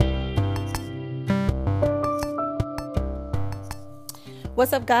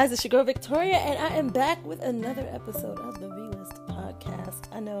What's up, guys? It's your girl Victoria, and I am back with another episode of the V-List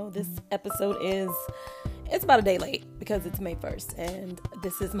podcast. I know this episode it's about a day late because it's May 1st, and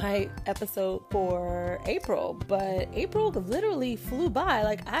this is my episode for April, but April literally flew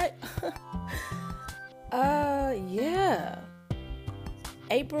by. Yeah.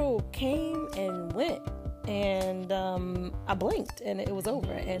 April came and went, and I blinked, and it was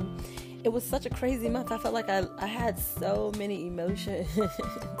over, and it was such a crazy month. I felt like I had so many emotions,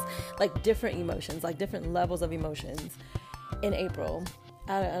 like different emotions, like different levels of emotions in April.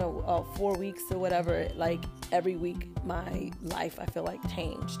 I don't know, 4 weeks or whatever, like every week my life, I feel like,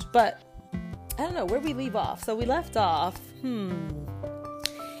 changed. But I don't know where we leave off. So we left off,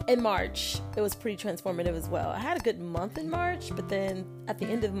 in March. It was pretty transformative as well. I had a good month in March, but then at the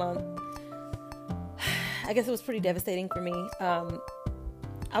end of the month, I guess it was pretty devastating for me.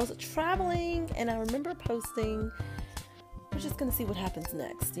 I was traveling, and I remember posting, we're just going to see what happens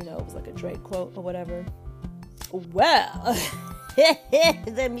next. You know, it was like a Drake quote or whatever. Well,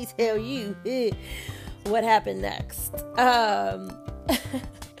 let me tell you what happened next.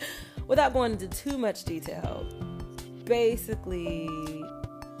 Without going into too much detail, basically,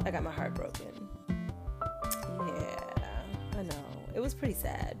 I got my heart broken. Yeah, I know. It was pretty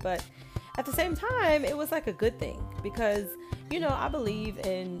sad, but at the same time, it was like a good thing because, you know, I believe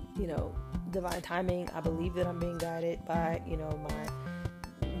in, divine timing. I believe that I'm being guided by,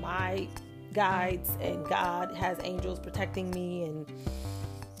 my guides, and God has angels protecting me and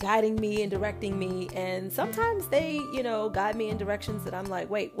guiding me and directing me. And sometimes they, guide me in directions that I'm like,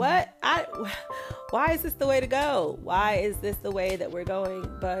 wait, what? Why is this the way to go? Why is this the way that we're going?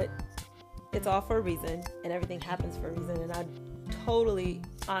 But it's all for a reason, and everything happens for a reason. And I totally,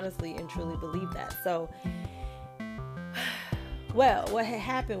 honestly, and truly believe that. So, well, what had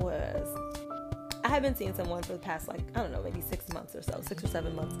happened was I had been seeing someone for the past, maybe 6 months or so, 6 or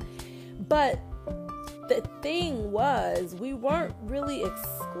 7 months. But the thing was, we weren't really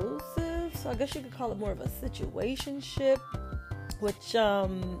exclusive. So I guess you could call it more of a situationship, which, I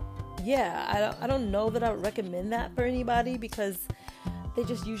don't know that I would recommend that for anybody because they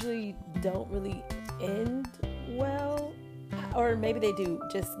just usually don't really end well. Or maybe they do,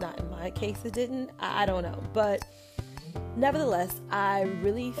 just not in my case it didn't. I don't know. But nevertheless, I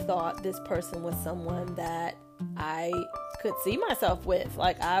really thought this person was someone that I could see myself with.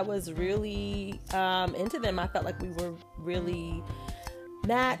 Like, I was really into them. I felt like we were really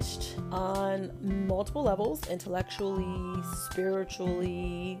matched on multiple levels, intellectually,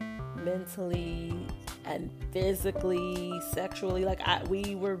 spiritually, mentally, and physically, sexually.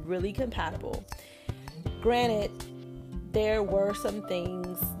 We were really compatible. Granted, there were some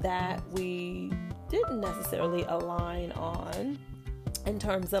things that we didn't necessarily align on in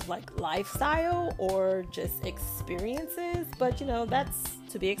terms of lifestyle or just experiences, but that's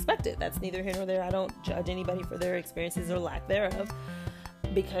to be expected. That's neither here nor there. I don't judge anybody for their experiences or lack thereof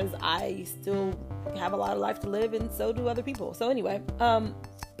because I still have a lot of life to live, and so do other people. So anyway,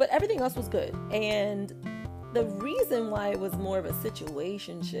 but everything else was good. And the reason why it was more of a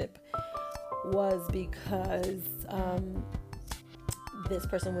situationship was because this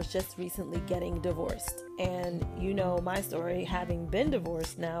person was just recently getting divorced. And my story, having been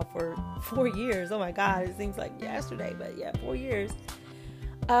divorced now for 4 years. Oh my God, it seems like yesterday, but yeah, 4 years.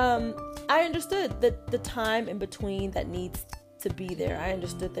 I understood the time in between that needs to be there. I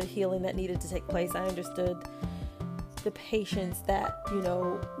understood the healing that needed to take place. I understood the patience that,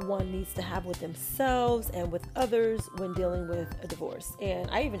 one needs to have with themselves and with others when dealing with a divorce. And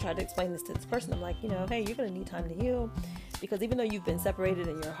I even tried to explain this to this person. I'm like, hey, you're going to need time to heal, because even though you've been separated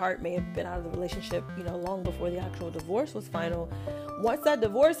and your heart may have been out of the relationship, long before the actual divorce was final, once that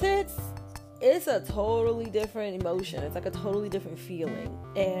divorce hits, it's a totally different emotion. It's like a totally different feeling.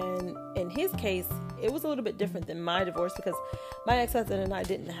 And in his case, it was a little bit different than my divorce because my ex-husband and I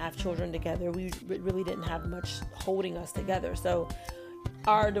didn't have children together. We really didn't have much holding us together. So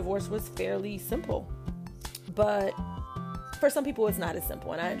our divorce was fairly simple. But for some people, it's not as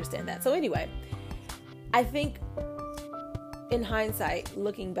simple, and I understand that. So anyway, I think in hindsight,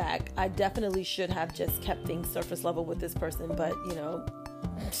 looking back, I definitely should have just kept things surface level with this person. But,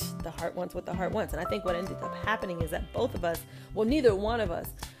 the heart wants what the heart wants. And I think what ended up happening is that both of us, well, neither one of us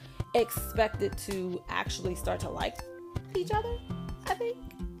expected to actually start to like each other, I think.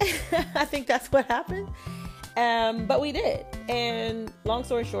 I think that's what happened. But we did. And long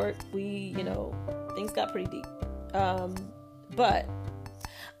story short, we, things got pretty deep. But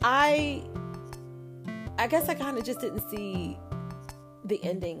I guess I kind of just didn't see the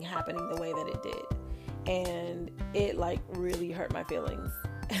ending happening the way that it did. And it really hurt my feelings.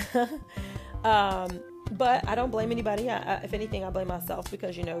 But I don't blame anybody. If anything, I blame myself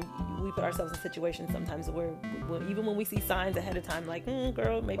because, we put ourselves in situations sometimes where even when we see signs ahead of time, like,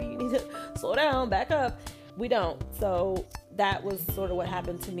 girl, maybe you need to slow down, back up. We don't. So that was sort of what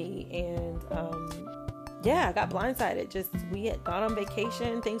happened to me. And, I got blindsided. We had gone on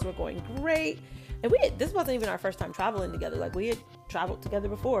vacation. Things were going great. And this wasn't even our first time traveling together. Like, we had traveled together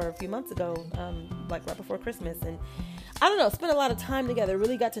before a few months ago, like right before Christmas. And I don't know, spent a lot of time together,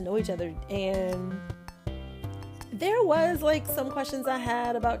 really got to know each other. And there was like some questions I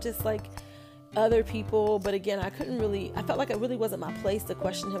had about just like other people. But again, I felt like it really wasn't my place to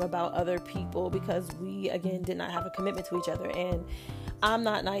question him about other people because we, again, did not have a commitment to each other. And I'm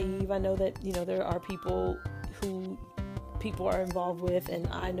not naive. I know that, there are people who people are involved with, and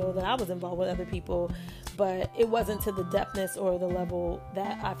I know that I was involved with other people, but it wasn't to the depthness or the level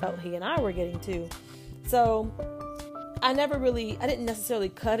that I felt he and I were getting to. So I didn't necessarily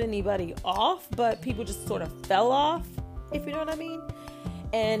cut anybody off, but people just sort of fell off, if you know what I mean.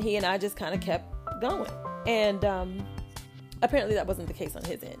 And he and I just kind of kept going. And apparently that wasn't the case on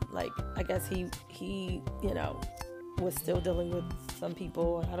his end. Like, I guess he was still dealing with some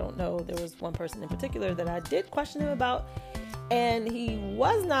people. I don't know. There was one person in particular that I did question him about, and he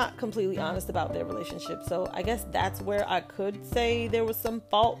was not completely honest about their relationship. So I guess that's where I could say there was some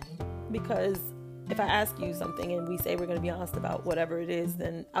fault, because if I ask you something and we say we're going to be honest about whatever it is,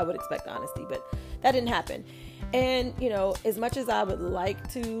 then I would expect honesty, but that didn't happen. And, as much as I would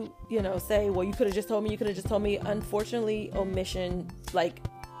like to, say, well, you could have just told me, unfortunately, omission, like,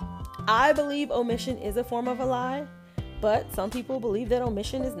 I believe omission is a form of a lie, but some people believe that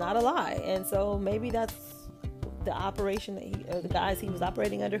omission is not a lie. And so maybe that's the operation the guys he was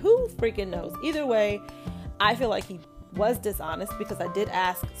operating under. Who freaking knows? Either way, I feel like he was dishonest because I did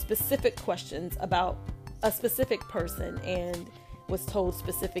ask specific questions about a specific person and was told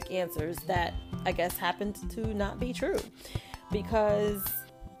specific answers that I guess happened to not be true. Because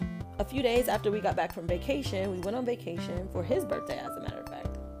a few days after we got back from vacation, we went on vacation for his birthday, as a matter of fact.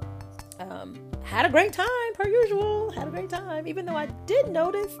 Had a great time, per usual. Had a great time, even though I did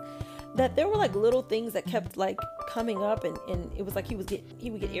notice that there were like little things that kept like coming up, and it was like he would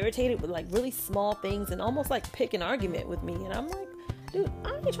get irritated with like really small things and almost like pick an argument with me. And I'm like, dude,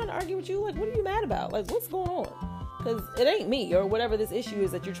 I ain't trying to argue with you. Like, what are you mad about? Like, what's going on? Because it ain't me, or whatever this issue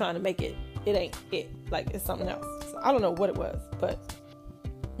is that you're trying to make it. It ain't it. Like, it's something else. So I don't know what it was, but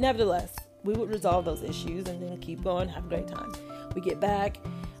nevertheless, we would resolve those issues and then keep going, have a great time. We get back,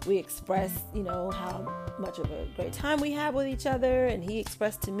 we express, how much of a great time we had with each other, and he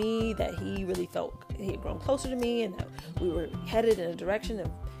expressed to me that he really felt he had grown closer to me and that we were headed in a direction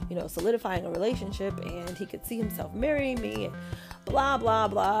of, solidifying a relationship, and he could see himself marrying me, and blah, blah,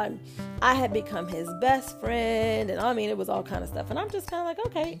 blah. And I had become his best friend, and I mean, it was all kind of stuff. And I'm just kind of like,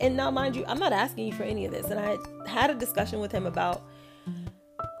 okay. And now, mind you, I'm not asking you for any of this. And I had a discussion with him about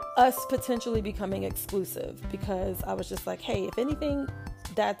us potentially becoming exclusive, because I was just like, hey, if anything,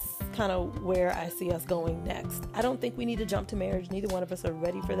 that's kind of where I see us going next. I don't think we need to jump to marriage. Neither one of us are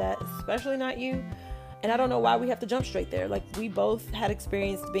ready for that, especially not you. And I don't know why we have to jump straight there. Like, we both had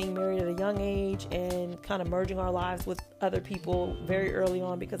experienced being married at a young age and kind of merging our lives with other people very early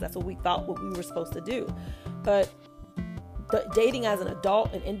on, because that's what we thought what we were supposed to do. But dating as an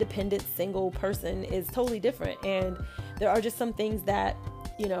adult, an independent, single person is totally different. And there are just some things that,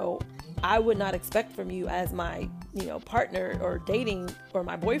 I would not expect from you as my, partner or dating or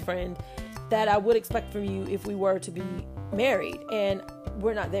my boyfriend that I would expect from you if we were to be married. And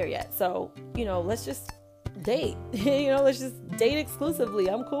we're not there yet. So, let's just date. Let's just date exclusively.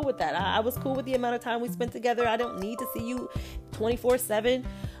 I'm cool with that. I was cool with the amount of time we spent together. I don't need to see you 24/7.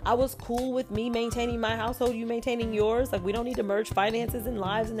 I was cool with me maintaining my household, you maintaining yours. Like, we don't need to merge finances and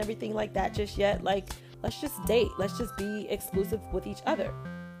lives and everything like that just yet. Like, let's just date. Let's just be exclusive with each other.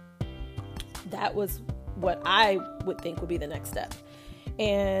 That was what I would think would be the next step.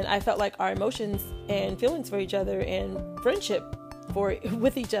 And I felt like our emotions and feelings for each other and friendship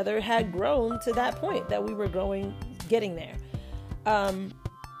with each other had grown to that point that we were getting there.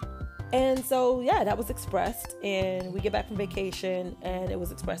 And so, that was expressed, and we get back from vacation and it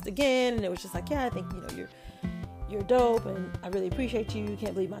was expressed again. And it was just like, I think, you're dope, and I really appreciate you.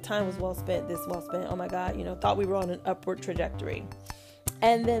 Can't believe my time was well spent. Oh my God, thought we were on an upward trajectory.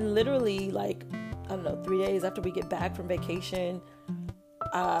 And then literally, like, I don't know, 3 days after we get back from vacation,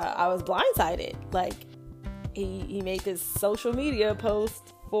 I was blindsided. Like, he made this social media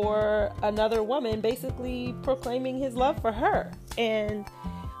post for another woman, basically proclaiming his love for her. And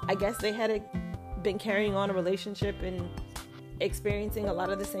I guess they had been carrying on a relationship and experiencing a lot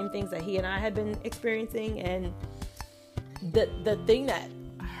of the same things that he and I had been experiencing. And the thing that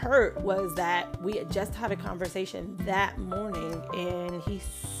hurt was that we had just had a conversation that morning, and he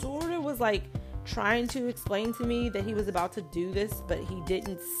sort of was like trying to explain to me that he was about to do this, but he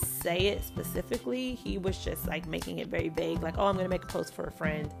didn't say it specifically. He was just like making it very vague, like, oh, I'm going to make a post for a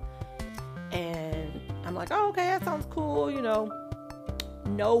friend. And I'm like, oh, okay, that sounds cool.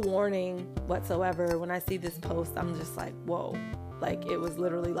 No warning whatsoever. When I see this post, I'm just like, whoa. Like, it was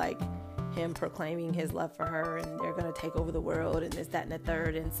literally like him proclaiming his love for her, and they're going to take over the world, and this, that, and the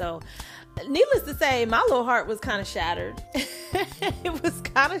third. And so, needless to say, my little heart was kind of shattered. It was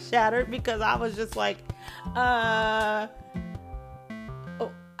kind of shattered because I was just like,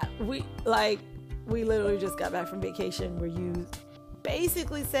 we literally just got back from vacation where you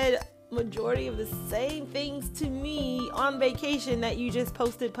basically said majority of the same things to me on vacation that you just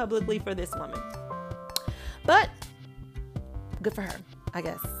posted publicly for this woman. But good for her, I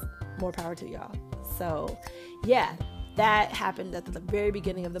guess. More power to y'all. So yeah, that happened at the very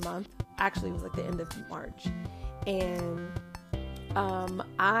beginning of the month. Actually, it was like the end of March. And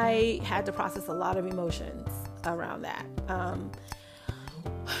I had to process a lot of emotions around that.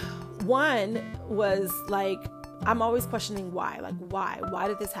 One was like, I'm always questioning why. Like, why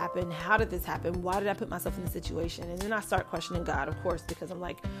did this happen? How did this happen? Why did I put myself in this situation? And then I start questioning God, of course, because I'm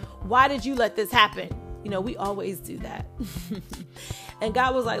like, why did you let this happen? We always do that. And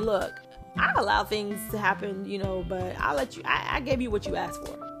God was like, look, I allow things to happen, but I'll let you, I gave you what you asked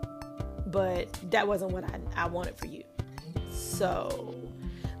for, but that wasn't what I wanted for you. So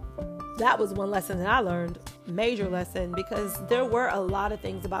that was one lesson that I learned, major lesson, because there were a lot of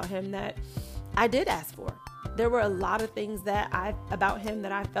things about him that I did ask for. There were a lot of things about him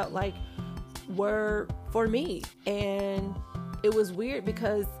that I felt like were for me. And it was weird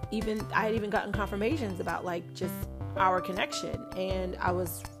because I had even gotten confirmations about like just our connection. And I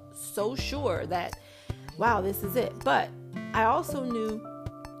was so sure that, wow, this is it. But I also knew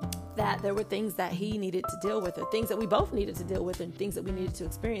that there were things that he needed to deal with, or things that we both needed to deal with, and things that we needed to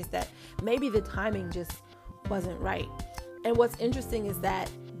experience that maybe the timing just wasn't right. And what's interesting is that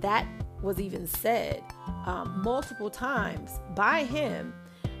was even said multiple times by him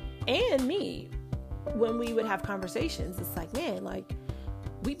and me when we would have conversations. It's like, man, like,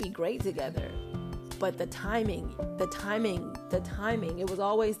 we'd be great together, but the timing, it was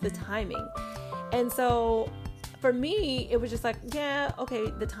always the timing. And so for me, it was just like, yeah,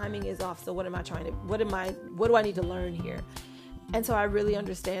 okay, the timing is off. So what do I need to learn here? And so I really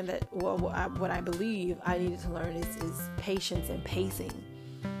understand that, well, what I believe I needed to learn is patience and pacing.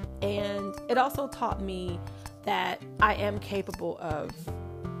 And it also taught me that I am capable of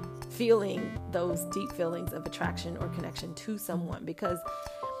feeling those deep feelings of attraction or connection to someone, because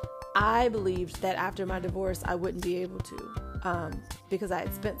I believed that after my divorce, I wouldn't be able to, because I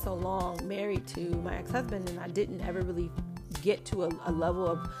had spent so long married to my ex-husband, and I didn't ever really get to a level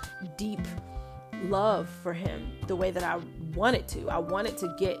of deep love for him the way that I wanted to. I wanted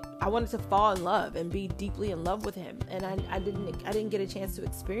to fall in love and be deeply in love with him. And I didn't get a chance to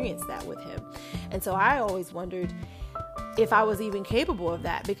experience that with him. And so I always wondered if I was even capable of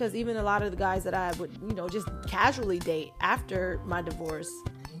that, because even a lot of the guys that I would, just casually date after my divorce,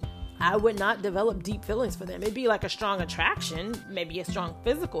 I would not develop deep feelings for them. It'd be like a strong attraction, maybe a strong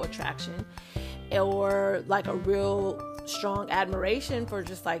physical attraction, or like a real strong admiration for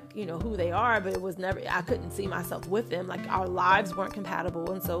just like, who they are, but it was never, I couldn't see myself with them. Like, our lives weren't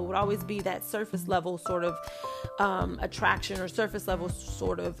compatible. And so it would always be that surface level sort of attraction, or surface level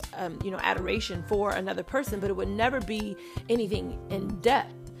sort of, adoration for another person, but it would never be anything in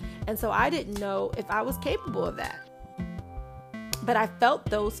depth. And so I didn't know if I was capable of that. But I felt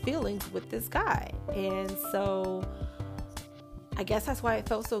those feelings with this guy. And so I guess that's why it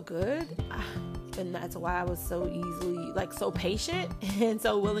felt so good. And that's why I was so easily, so patient and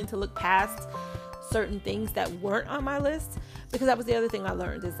so willing to look past certain things that weren't on my list. Because that was the other thing I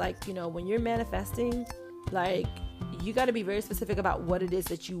learned is when you're manifesting, you got to be very specific about what it is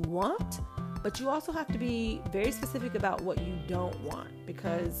that you want, but you also have to be very specific about what you don't want,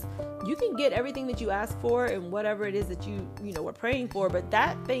 because you can get everything that you ask for and whatever it is that you were praying for, but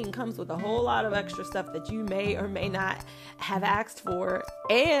that thing comes with a whole lot of extra stuff that you may or may not have asked for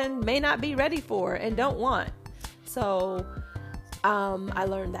and may not be ready for and don't want. So I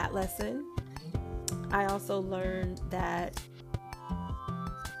learned that lesson. I also learned that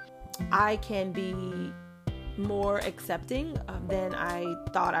I can be more accepting than I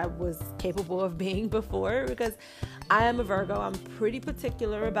thought I was capable of being before, because I am a Virgo. I'm pretty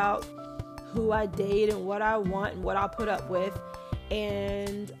particular about who I date and what I want and what I'll put up with.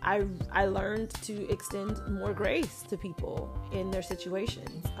 And I learned to extend more grace to people in their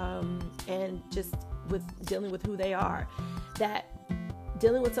situations, and just with dealing with who they are. That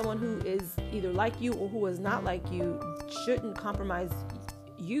dealing with someone who is either like you or who is not like you shouldn't compromise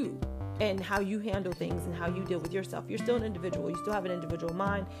you and how you handle things and how you deal with yourself. You're still an individual. You still have an individual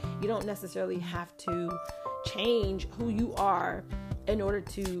mind. You don't necessarily have to change who you are in order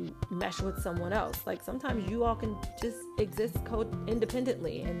to mesh with someone else. Like, sometimes you all can just exist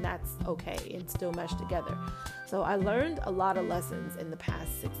independently, and that's okay, and still mesh together. So I learned a lot of lessons in the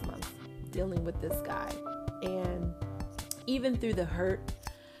past 6 months dealing with this guy. And even through the hurt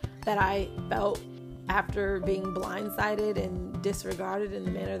that I felt after being blindsided and disregarded in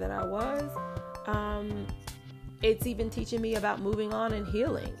the manner that I was, it's even teaching me about moving on and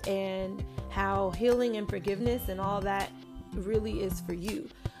healing, and how healing and forgiveness and all that really is for you.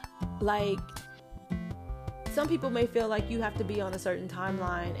 Like, some people may feel like you have to be on a certain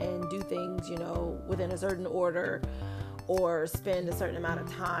timeline and do things, within a certain order, or spend a certain amount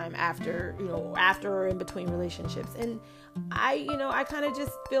of time after or in between relationships. And I kind of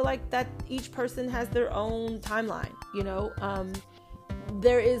just feel like that each person has their own timeline.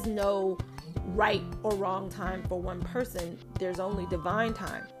 There is no right or wrong time for one person. There's only divine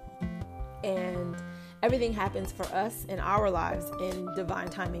time. And everything happens for us in our lives in divine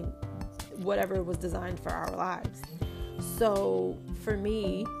timing, whatever was designed for our lives. So for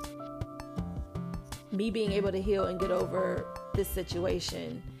me being able to heal and get over this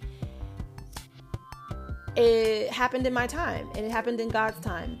situation, it happened in my time, and it happened in God's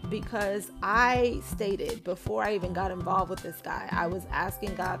time, because I stated before I even got involved with this guy, I was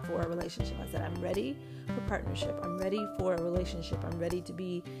asking God for a relationship. I said, I'm ready for partnership. I'm ready for a relationship. I'm ready to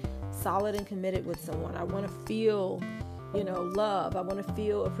be solid and committed with someone. I want to feel, love. I want to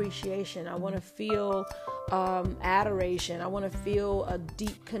feel appreciation. I want to feel adoration. I want to feel a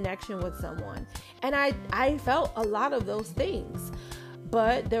deep connection with someone. And I felt a lot of those things,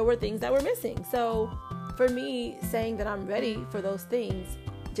 but there were things that were missing. So for me, saying that I'm ready for those things,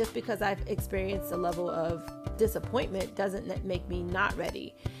 just because I've experienced a level of disappointment, doesn't make me not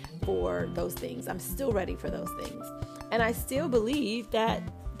ready for those things. I'm still ready for those things. And I still believe that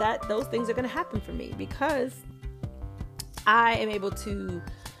those things are going to happen for me, because I am able to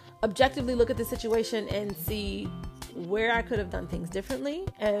objectively look at the situation and see where I could have done things differently,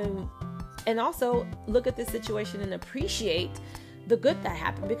 and also look at this situation and appreciate the good that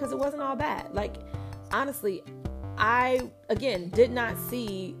happened, because it wasn't all bad. Like, honestly, I, again, did not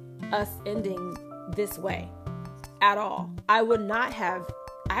see us ending this way at all. I would not have,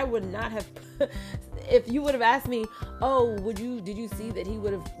 if you would have asked me, did you see that he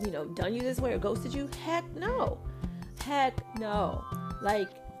would have, done you this way or ghosted you? Heck no. Like,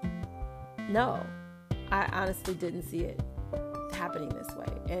 no, I honestly didn't see it happening this way.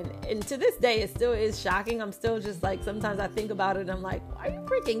 And to this day, it still is shocking. I'm still just like, sometimes I think about it and I'm like, are you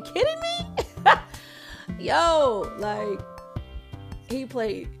freaking kidding me? Yo, like, he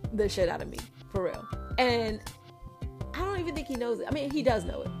played the shit out of me, for real. And I don't even think he knows it. I mean, he does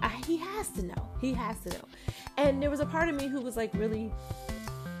know it. He has to know. And there was a part of me who was like really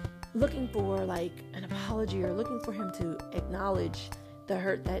looking for like an apology, or looking for him to acknowledge the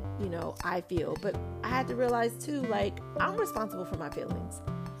hurt that, I feel. But I had to realize too, like, I'm responsible for my feelings.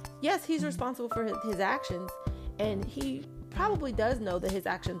 Yes, he's responsible for his actions, and he probably does know that his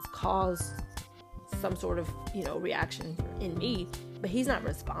actions cause some sort of, reaction in me, but he's not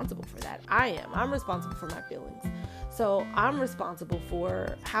responsible for that. I am. I'm responsible for my feelings. So I'm responsible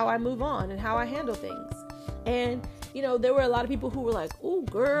for how I move on and how I handle things. And, there were a lot of people who were like, "Ooh,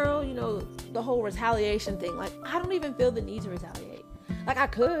 girl, the whole retaliation thing." Like, I don't even feel the need to retaliate. Like, I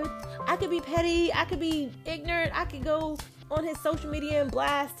could be petty. I could be ignorant. I could go on his social media and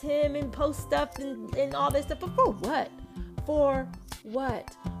blast him and post stuff and all this stuff. But for what? For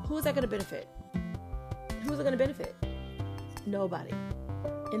what? Who is that going to benefit? Who's it going to benefit? Nobody.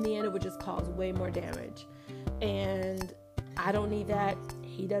 In the end, it would just cause way more damage. And I don't need that.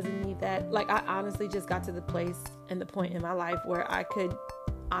 He doesn't need that. Like, I honestly just got to the place and the point in my life where I could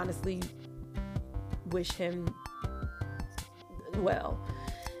honestly wish him well.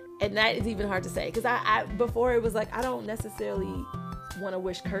 And that is even hard to say, because I before it was like, I don't necessarily want to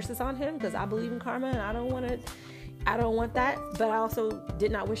wish curses on him, because I believe in karma and I don't want that, but I also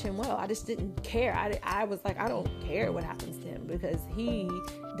did not wish him well. I just didn't care. I was like, I don't care what happens to him, because he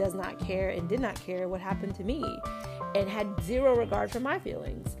does not care and did not care what happened to me, and had zero regard for my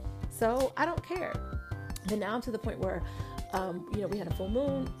feelings. So I don't care. But now I'm to the point where, we had a full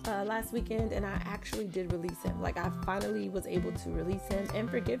moon last weekend, and I actually did release him. Like, I finally was able to release him and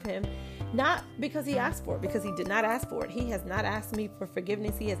forgive him, not because he asked for it, because he did not ask for it. He has not asked me for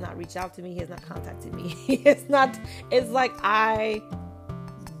forgiveness. He has not reached out to me. He has not contacted me. It's like I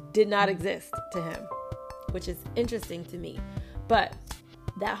did not exist to him, which is interesting to me. But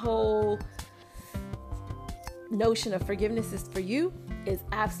that whole notion of forgiveness is for you is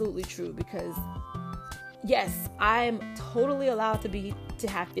absolutely true, because yes, I'm totally allowed to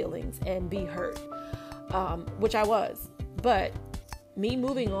have feelings and be hurt, which I was, but me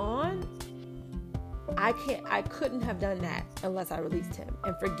moving on, I couldn't have done that unless I released him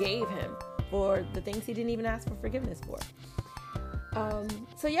and forgave him for the things he didn't even ask for forgiveness for.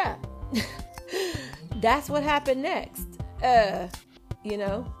 So yeah, that's what happened next. That's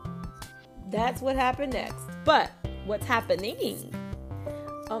what happened next. But what's happening?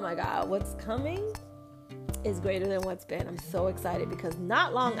 Oh my God, what's coming is greater than what's been. I'm so excited, because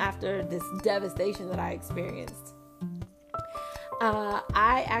not long after this devastation that I experienced,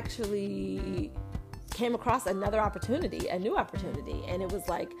 I actually came across a new opportunity, and it was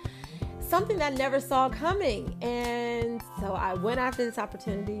like something that I never saw coming. And so I went after this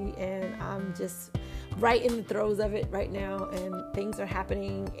opportunity, and I'm just right in the throes of it right now, and things are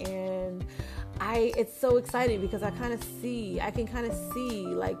happening, and it's so exciting because I can kind of see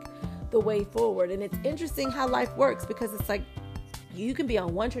like the way forward. And it's interesting how life works, because it's like you can be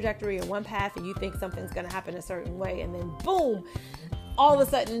on one trajectory and one path, and you think something's going to happen a certain way, and then boom, all of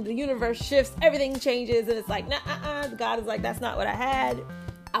a sudden the universe shifts, everything changes, and it's like, God is like, that's not what I had.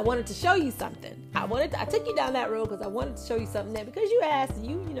 I wanted to show you something. I took you down that road because I wanted to show you something that, because you asked,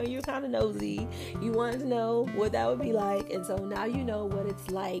 you're kind of nosy. You wanted to know what that would be like. And so now you know what it's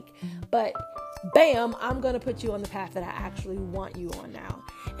like. But bam, I'm going to put you on the path that I actually want you on now.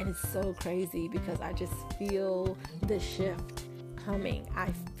 And it's so crazy because I just feel the shift coming.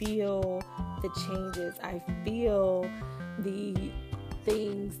 I feel the changes. I feel the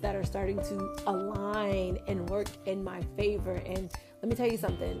things that are starting to align and work in my favor. And let me tell you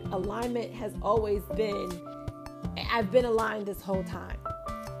something, alignment has always been, I've been aligned this whole time,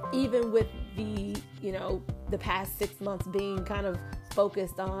 even with the past 6 months being kind of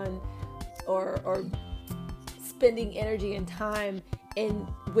focused on or spending energy and time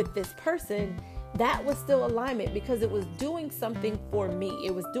with this person. That was still alignment, because it was doing something for me.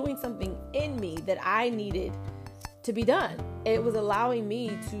 It was doing something in me that I needed to be done. It was allowing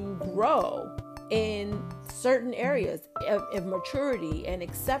me to grow in certain areas of maturity and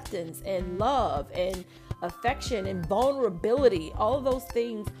acceptance and love and affection and vulnerability. All of those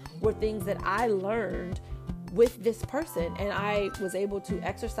things were things that I learned with this person, and I was able to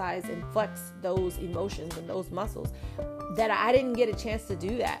exercise and flex those emotions and those muscles that I didn't get a chance to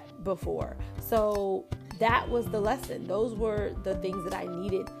do that before. So that was the lesson. Those were the things that I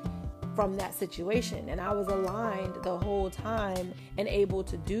needed from that situation, and I was aligned the whole time and able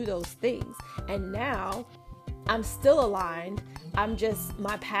to do those things. And now I'm still aligned.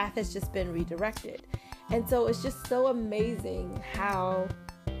 My path has just been redirected. And so it's just so amazing how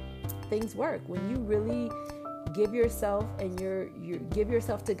things work when you really give yourself and you give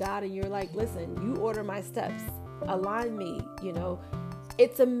yourself to God, and you're like, listen, you order my steps, align me.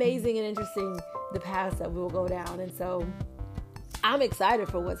 It's amazing and interesting the paths that we'll go down. And so I'm excited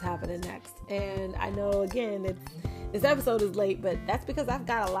for what's happening next. And I know, again, this episode is late, but that's because I've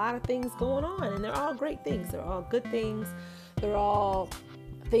got a lot of things going on, and they're all great things. They're all good things. They're all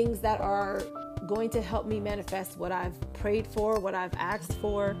things that are going to help me manifest what I've prayed for, what I've asked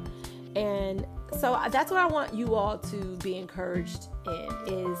for. And so that's what I want you all to be encouraged in,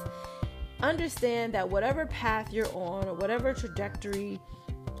 is understand that whatever path you're on, or whatever trajectory,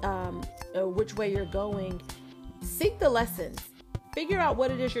 or which way you're going, seek the lessons. Figure out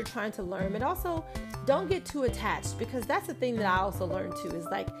what it is you're trying to learn, but also don't get too attached, because that's the thing that I also learned too, is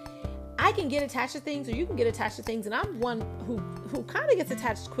like, I can get attached to things, or you can get attached to things, and I'm one who kind of gets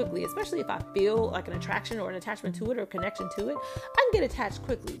attached quickly, especially if I feel like an attraction or an attachment to it or a connection to it. I can get attached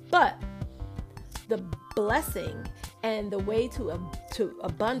quickly, but the blessing and the way to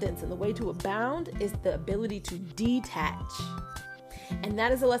abundance and the way to abound is the ability to detach. And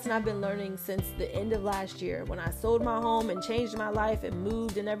that is a lesson I've been learning since the end of last year. When I sold my home and changed my life and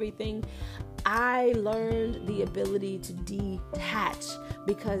moved and everything, I learned the ability to detach,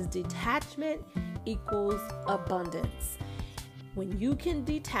 because detachment equals abundance. When you can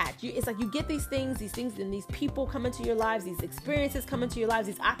detach, it's like you get these things, and these people come into your lives, these experiences come into your lives,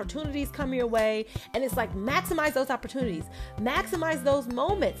 these opportunities come your way, and it's like, maximize those opportunities, maximize those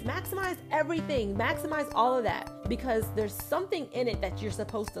moments, maximize everything, maximize all of that, because there's something in it that you're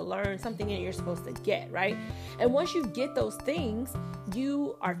supposed to learn, something in it you're supposed to get, right? And once you get those things,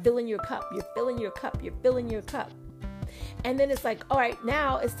 you are filling your cup, you're filling your cup, you're filling your cup. And then it's like, all right,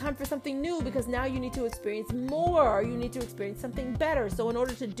 now it's time for something new, because now you need to experience more, or you need to experience something better. So in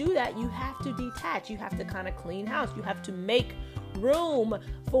order to do that, you have to detach. You have to kind of clean house. You have to make room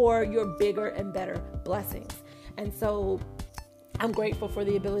for your bigger and better blessings. And so I'm grateful for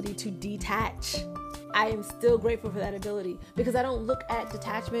the ability to detach. I am still grateful for that ability because I don't look at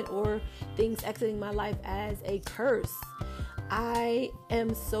detachment or things exiting my life as a curse. I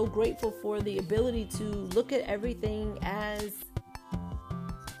am so grateful for the ability to look at everything as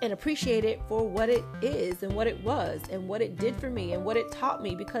and appreciate it for what it is and what it was and what it did for me and what it taught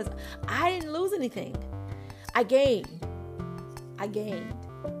me, because I didn't lose anything. I gained.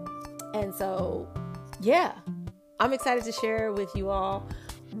 And so, yeah, I'm excited to share with you all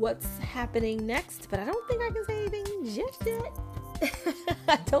what's happening next, but I don't think I can say anything just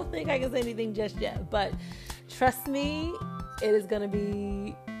yet. But trust me, it is going to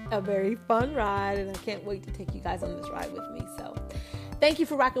be a very fun ride, and I can't wait to take you guys on this ride with me. So thank you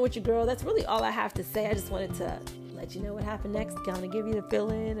for rocking with your girl. That's really all I have to say. I just wanted to let you know what happened next, kind of give you the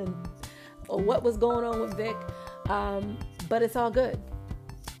fill-in and or what was going on with Vic. But it's all good.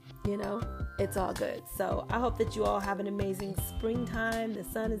 It's all good. So I hope that you all have an amazing springtime. The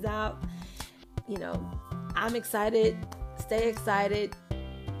sun is out. I'm excited. Stay excited.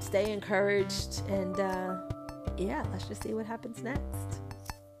 Stay encouraged. And let's just see what happens next.